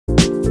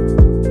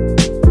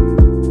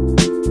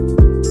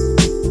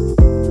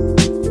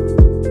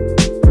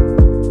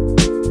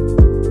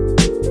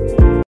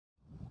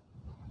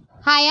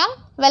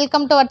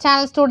Welcome to our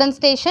channel Student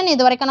Station. This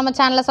is our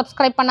channel.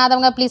 Subscribe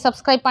pannadavanga please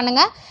subscribe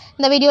pannunga.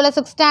 In the video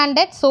 6th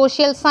standard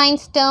Social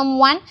Science Term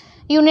 1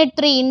 Unit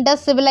 3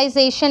 Indus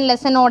Civilization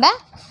lesson oda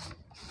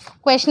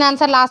question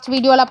answer last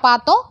video la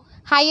paathom.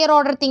 Higher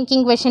order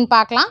thinking question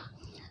paakalam.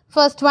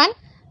 First one,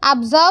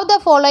 observe the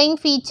following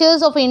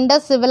features of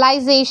Indus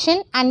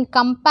civilization and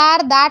compare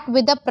that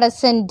with the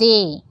present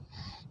day.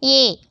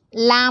 A.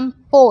 Lamp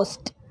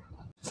post.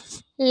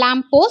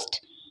 Lamp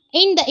post.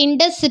 In the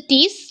Indus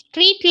cities,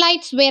 street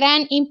lights were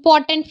an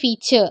important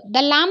feature.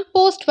 The lamp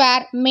posts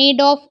were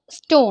made of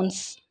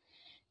stones.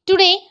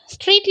 Today,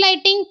 street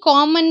lighting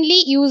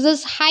commonly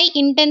uses high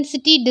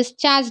intensity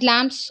discharge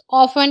lamps,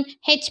 often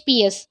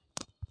HPS,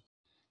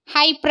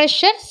 high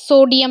pressure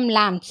sodium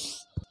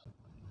lamps.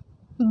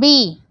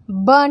 B.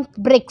 Burnt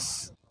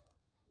bricks.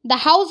 The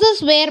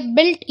houses were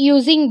built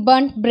using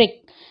burnt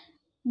brick.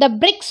 The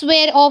bricks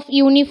were of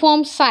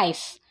uniform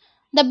size.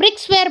 The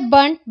bricks were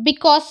burnt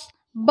because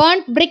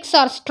burnt bricks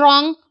are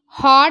strong,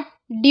 hard,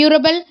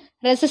 durable,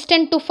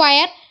 resistant to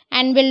fire,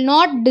 and will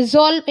not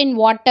dissolve in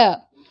water.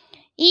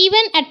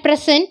 Even at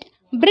present,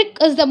 brick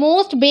is the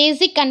most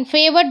basic and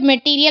favored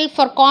material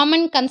for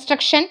common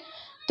construction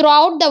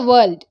throughout the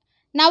world.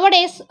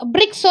 Nowadays,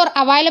 bricks are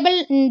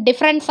available in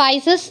different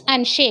sizes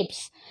and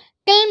shapes.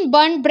 Kiln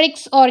burnt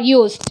bricks are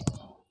used.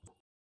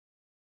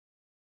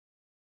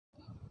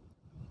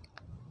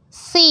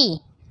 C.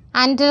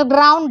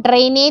 Underground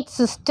drainage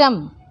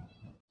system.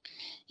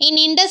 In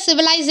Indus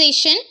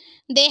civilization,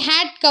 they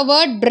had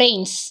covered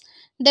drains.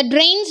 The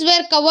drains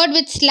were covered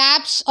with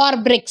slabs or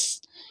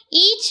bricks.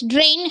 Each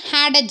drain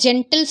had a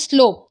gentle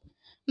slope.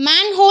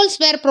 Manholes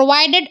were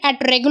provided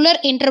at regular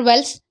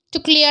intervals to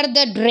clear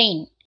the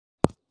drain.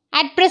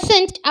 At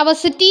present, our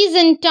cities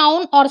and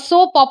towns are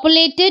so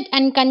populated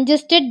and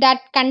congested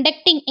that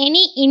conducting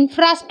any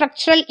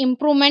infrastructural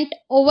improvement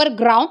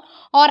overground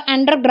or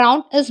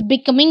underground is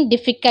becoming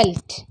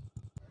difficult.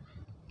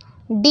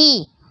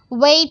 D.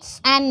 Weights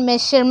and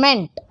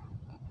measurement.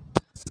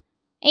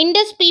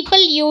 Indus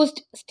people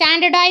used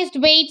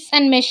standardized weights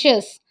and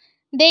measures.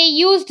 They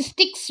used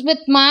sticks with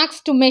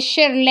marks to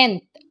measure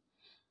length.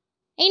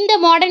 In the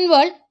modern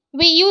world,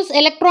 we use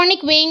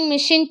electronic weighing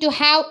machine to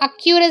have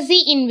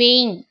accuracy in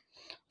weighing.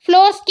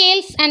 Floor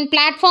scales and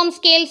platform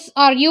scales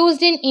are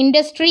used in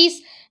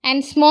industries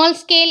and small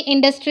scale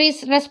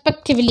industries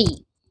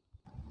respectively.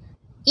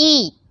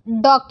 E.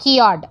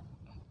 Dockyard.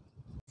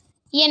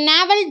 A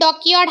naval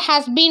dockyard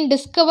has been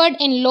discovered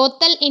in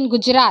Lothal in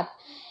Gujarat.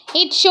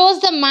 It shows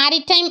the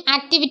maritime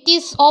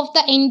activities of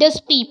the Indus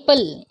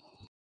people.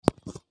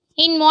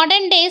 In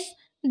modern days,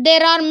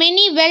 there are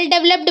many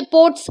well-developed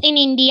ports in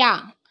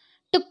India.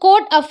 To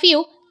quote a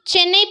few,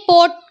 Chennai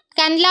Port,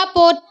 Kandla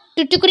Port,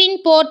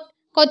 Tuticorin Port,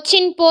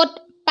 Cochin Port,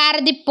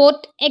 Paradip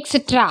Port,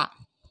 etc.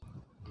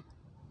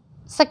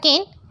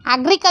 Second,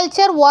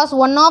 agriculture was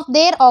one of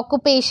their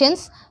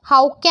occupations.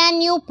 How can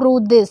you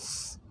prove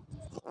this?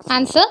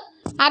 Answer.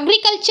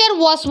 Agriculture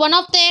was one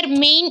of their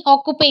main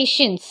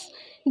occupations.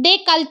 They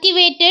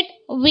cultivated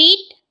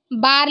wheat,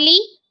 barley,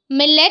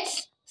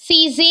 millets,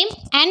 sesame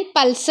and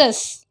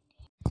pulses.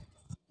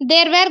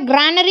 There were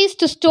granaries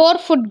to store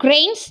food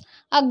grains.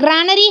 A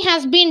granary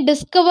has been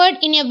discovered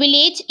in a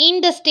village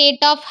in the state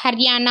of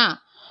Haryana.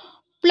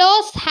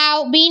 Plows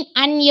have been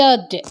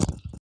unearthed.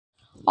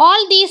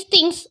 All these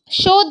things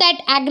show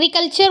that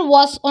agriculture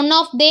was one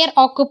of their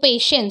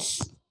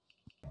occupations.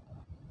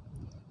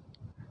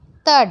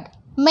 Third,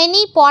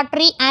 many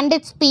pottery and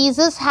its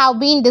pieces have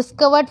been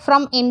discovered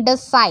from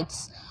Indus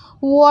sites.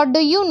 What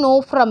do you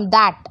know from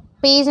that?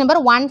 Page number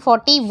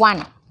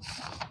 141.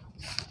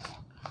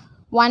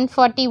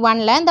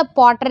 141 la the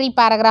pottery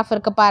paragraph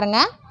irukku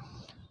parunga.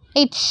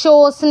 It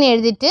shows nu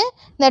editittu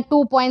the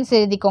 2 points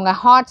edithikonga.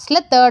 Hots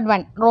la third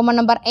one, Roman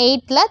number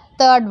 8 la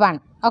third one.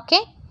 Okay,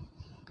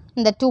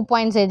 the 2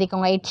 points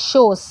edithikonga. It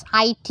shows,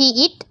 it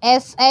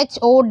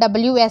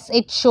shows,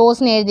 it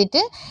shows nu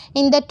editittu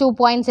in the 2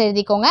 points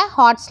edithikonga.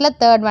 Hots la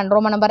third one,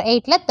 Roman number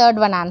 8 la third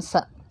one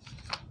answer.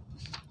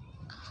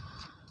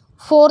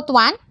 Fourth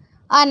one,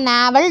 a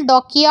naval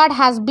dockyard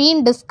has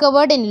been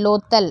discovered in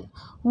Lothal.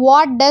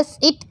 What does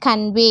it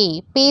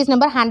convey? Page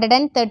number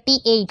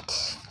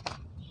 138.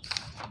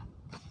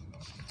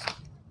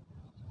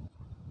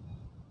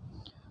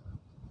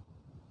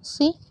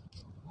 See,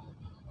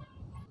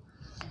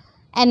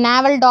 a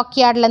naval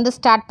dockyard la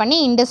start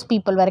panni Indus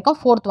people varaikum.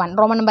 Fourth one,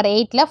 Roman number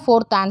 8 la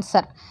fourth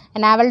answer. A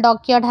naval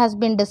dockyard has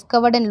been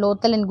discovered in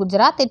Lothal in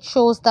Gujarat. It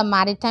shows the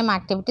maritime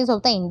activities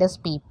of the Indus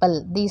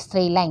people. These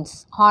 3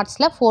 lines. Hots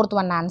la fourth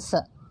one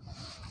answer.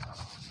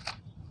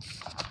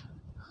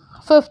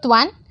 Fifth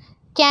one,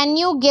 can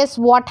you guess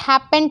what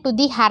happened to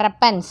the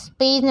Harappans?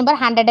 Page number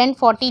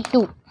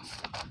 142.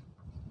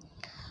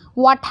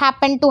 What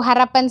happened to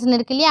Harappans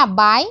nirukliya?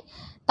 By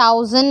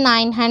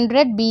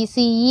 1900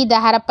 BCE, the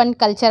Harappan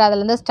culture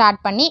adalanda start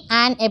panni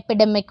an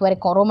epidemic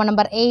varaikum. Roman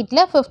number 8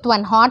 la fifth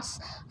one, Hots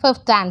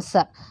fifth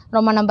answer.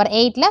 Roman number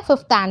 8 la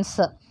fifth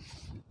answer.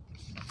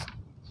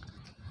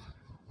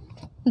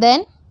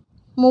 Then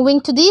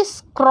moving to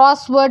this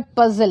crossword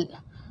puzzle,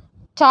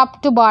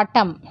 top to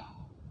bottom.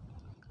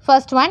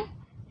 First one,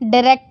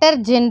 Director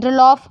General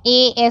of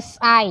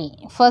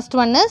ASI. First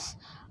one is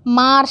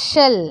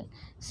Marshall.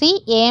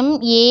 See,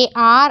 M-A-R-S-H-A-L-L,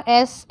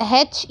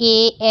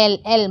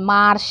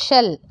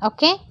 Marshall.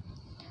 Okay.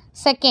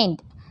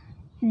 Second,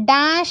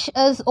 Dash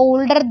is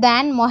older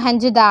than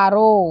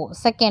Mohenjo-daro.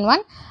 Second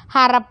one,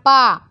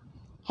 Harappa.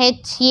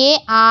 H-A-R-A-P-A,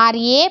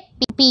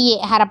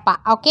 Harappa.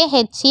 Okay,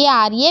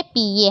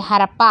 H-A-R-A-P-A,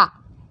 Harappa.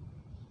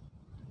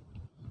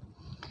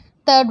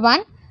 Third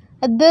one,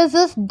 this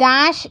is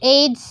Dash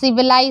Age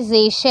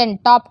civilization.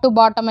 Top to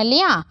bottom,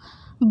 alliya.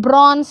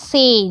 Bronze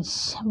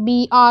Age.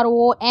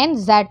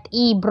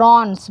 B-R-O-N-Z-E,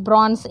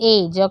 Bronze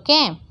Age.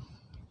 Okay.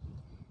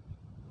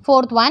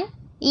 Fourth one,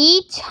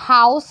 each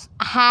house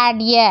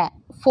had a.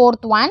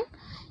 Fourth one,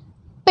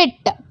 pit.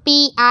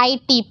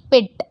 P-I-T,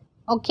 pit.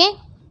 Okay.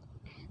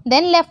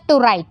 Then left to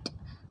right.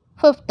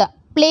 Fifth,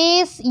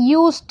 place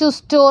used to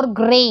store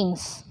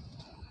grains.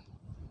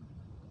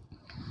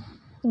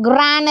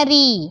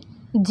 Granary.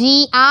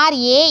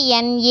 G-R-A-N-A-R-Y,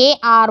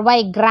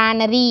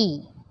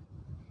 granary.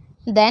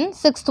 Then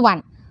sixth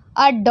one,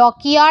 a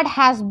dockyard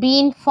has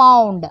been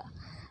found.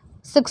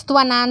 Sixth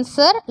one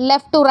answer,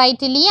 left to right,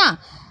 illiya.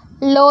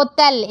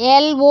 Lothal,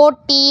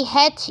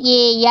 L-O-T-H-A-L,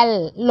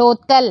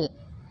 Lothal.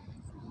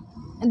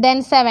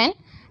 Then 7,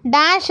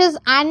 Dash is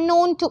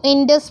unknown to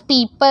Indus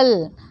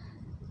people.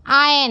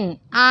 Iron,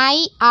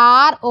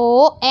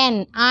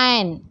 I-R-O-N,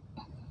 iron.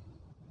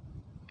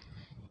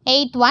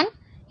 8th one,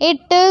 it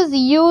is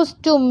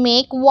used to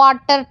make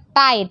water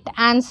tight.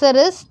 Answer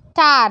is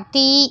tar,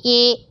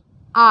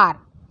 T-A-R,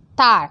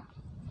 tar.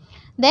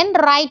 Then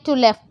right to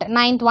left.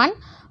 9th one,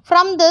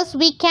 from this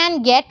we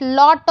can get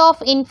lot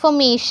of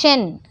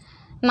information.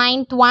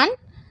 9th one,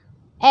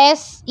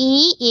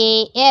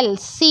 S-E-A-L,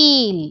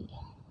 seal.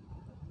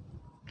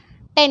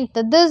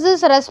 10th, this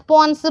is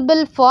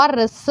responsible for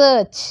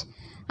research.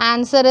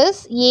 Answer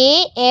is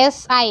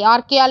ASI,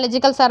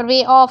 Archaeological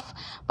Survey of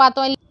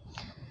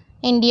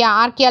India,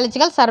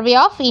 Archaeological Survey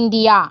of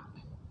India.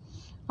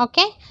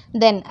 Okay,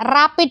 then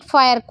rapid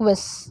fire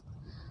quiz.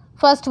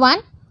 First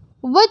one,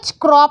 which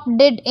crop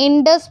did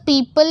Indus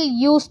people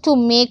use to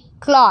make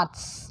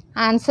cloths?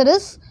 Answer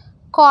is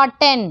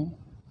cotton.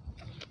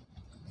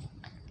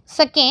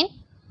 Second,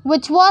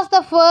 which was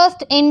the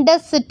first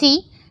Indus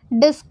city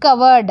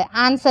discovered?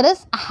 Answer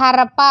is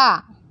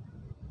Harappa.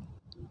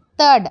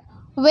 Third,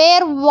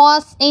 where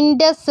was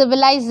Indus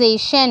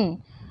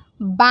civilization?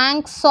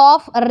 Banks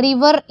of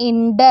river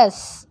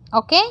Indus.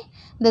 Okay,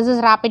 this is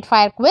rapid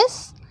fire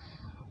quiz.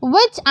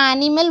 Which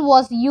animal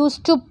was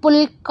used to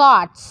pull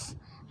carts?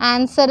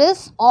 Answer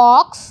is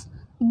ox,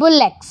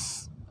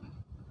 bullocks.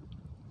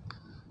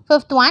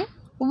 Fifth one,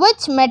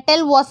 which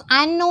metal was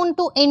unknown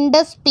to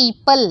Indus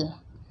people?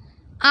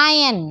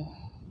 Iron.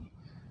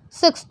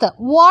 Sixth,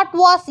 what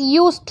was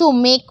used to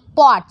make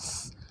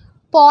pots?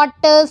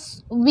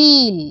 Potter's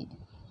wheel.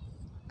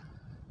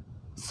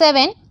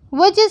 7,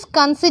 which is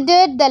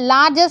considered the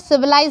largest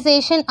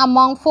civilization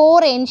among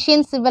 4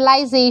 ancient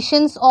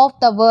civilizations of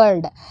the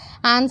world?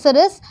 Answer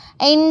is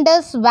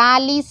Indus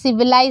Valley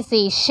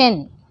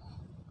Civilization.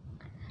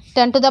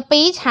 Turn to the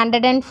page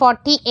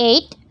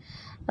 148.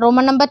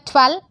 Roman number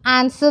 12,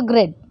 answer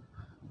grid.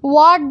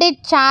 What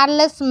did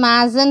Charles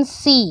Mason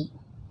see?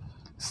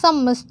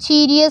 Some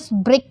mysterious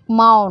brick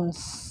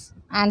mounds.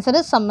 Answer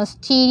is some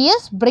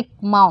mysterious brick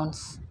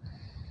mounds.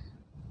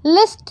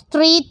 List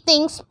 3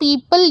 things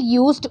people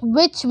used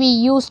which we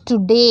use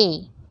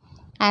today.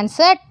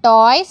 Answer,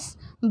 toys,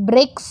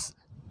 bricks,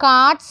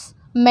 carts,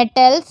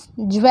 metals,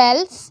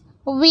 jewels,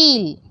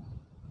 wheel.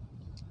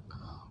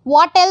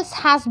 What else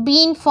has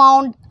been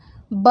found?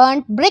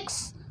 Burnt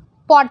bricks,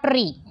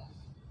 pottery.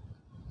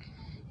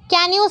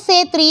 Can you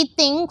say 3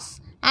 things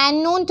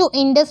unknown to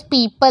Indus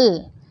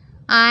people?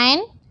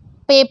 Iron,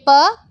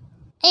 paper,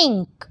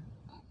 ink.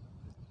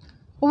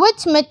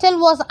 Which metal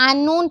was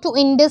unknown to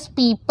Indus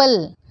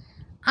people?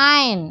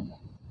 Iron.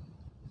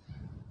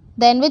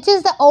 Then which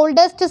is the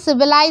oldest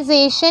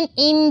civilization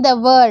in the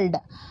world?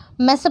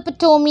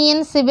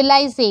 Mesopotamian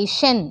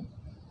civilization.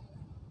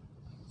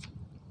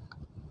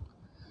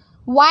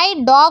 Why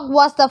dog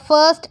was the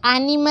first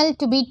animal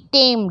to be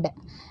tamed?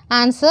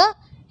 Answer,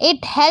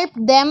 it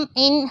helped them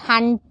in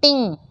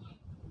hunting.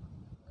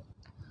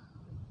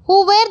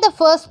 Who were the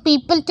first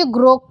people to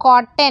grow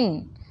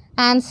cotton?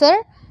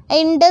 Answer,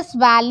 Indus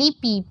Valley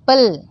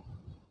people.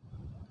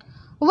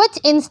 Which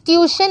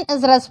institution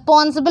is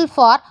responsible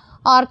for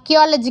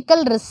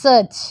archaeological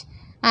research?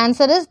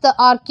 Answer is the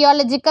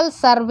Archaeological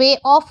Survey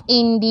of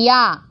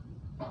India.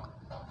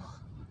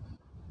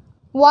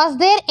 Was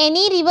there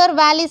any river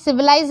valley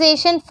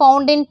civilization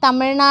found in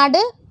Tamil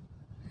Nadu?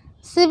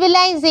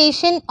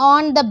 Civilization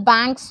on the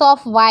banks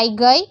of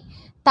Vaigai,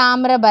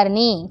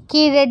 Tamrabarni.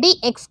 Kiradi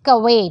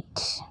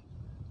excavate.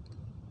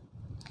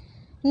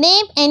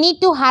 Name any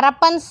 2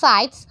 Harappan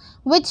sites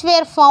which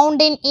were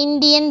found in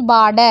Indian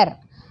border.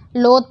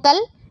 Lothal,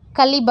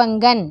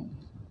 Kalibangan.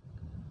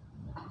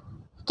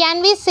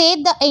 Can we say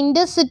the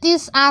Indus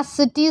cities as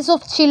cities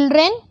of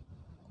children?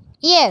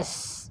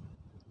 Yes.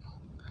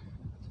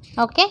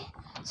 Okay.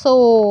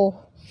 So,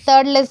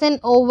 third lesson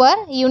over.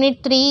 Unit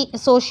 3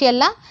 social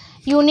la.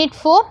 Unit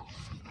 4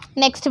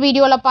 next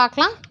video la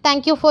paakalam.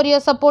 Thank you for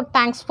your support.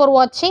 Thanks for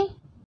watching.